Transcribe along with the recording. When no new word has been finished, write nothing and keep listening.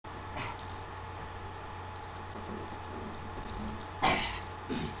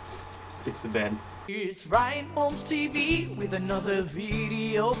fix the bed. It's Ryan Holmes TV with another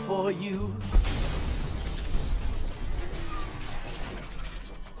video for you.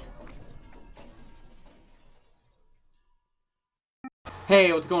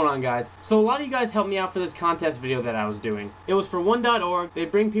 Hey, what's going on, guys? So a lot of you guys helped me out for this contest video that I was doing. It was for one.org. They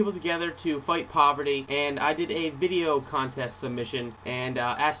bring people together to fight poverty, and I did a video contest submission and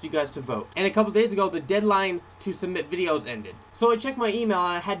asked you guys to vote. And a couple days ago, the deadline to submit videos ended. So I checked my email,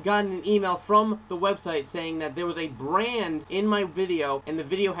 and I had gotten an email from the website saying that there was a brand in my video, and the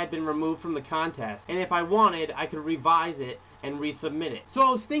video had been removed from the contest. And if I wanted, I could revise it and resubmit it. So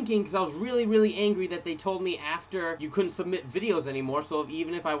I was thinking, because I was really angry that they told me after you couldn't submit videos anymore, so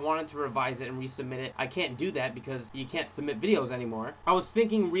even if I wanted to revise it and resubmit it, I can't do that because you can't submit videos anymore. I was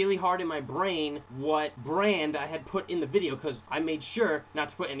thinking really hard in my brain what brand I had put in the video, because I made sure not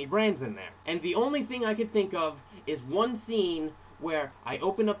to put any brands in there. And the only thing I could think of is one scene where I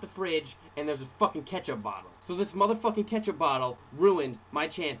open up the fridge and there's a fucking ketchup bottle. So this motherfucking ketchup bottle ruined my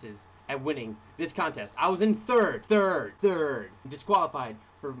chances at winning this contest. I was in third, disqualified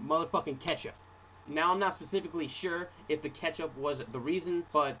for motherfucking ketchup. Now I'm not specifically sure if the ketchup was the reason,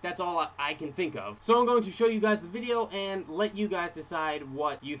 but that's all I can think of. So I'm going to show you guys the video and let you guys decide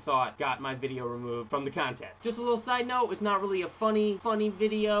what you thought got my video removed from the contest. Just a little side note, it's not really a funny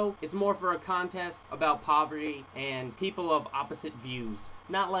video. It's more for a contest about poverty and people of opposite views.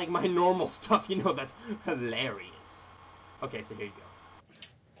 Not like my normal stuff, you know, that's hilarious. Okay, so here you go.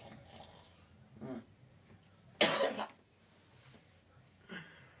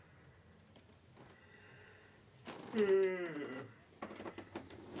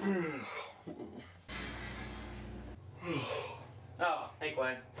 Oh, hey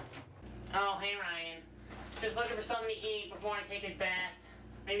Glenn. Oh, hey Ryan. Just looking for something to eat before I take a bath.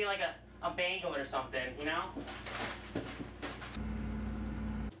 Maybe like a bagel or something, you know?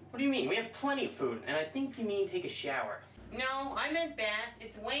 What do you mean? We have plenty of food, and I think you mean take a shower. No, I meant bath.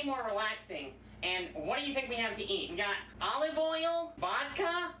 It's way more relaxing. And what do you think we have to eat? We got olive oil,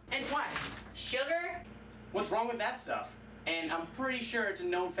 vodka, and what? Sugar? What's wrong with that stuff? And I'm pretty sure it's a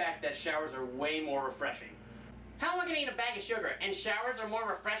known fact that showers are way more refreshing. How am I gonna eat a bag of sugar and showers are more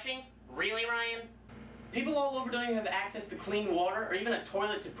refreshing? Really, Ryan? People all over don't even have access to clean water or even a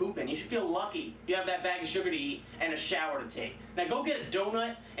toilet to poop in. You should feel lucky you have that bag of sugar to eat and a shower to take. Now go get a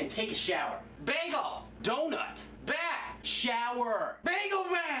donut and take a shower. Bagel! Donut! Bath! Shower! Bagel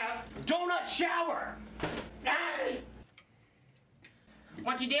bath! Donut shower!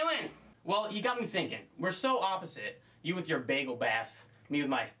 What you doing? Well, you got me thinking. We're so opposite. You with your bagel baths, me with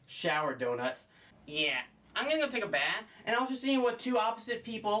my shower donuts. Yeah, I'm gonna go take a bath. And I was just seeing what two opposite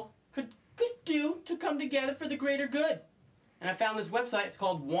people could do to come together for the greater good. And I found this website. It's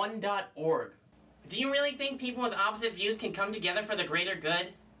called one.org. Do you really think people with opposite views can come together for the greater good?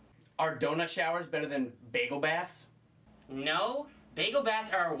 Are donut showers better than bagel baths? No, bagel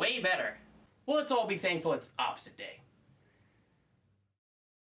baths are way better. Well, let's all be thankful it's opposite day.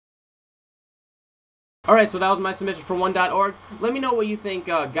 Alright, so that was my submission for one.org. Let me know what you think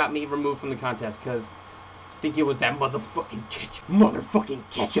got me removed from the contest, because I think it was that motherfucking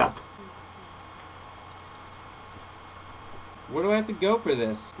ketchup. Where do I have to go for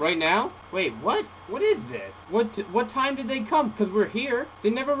this? Right now? Wait, what? What is this? What time did they come? Because we're here.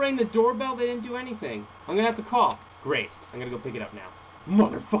 They never rang the doorbell. They didn't do anything. I'm gonna have to call. Great. I'm gonna go pick it up now.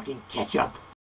 Motherfucking ketchup.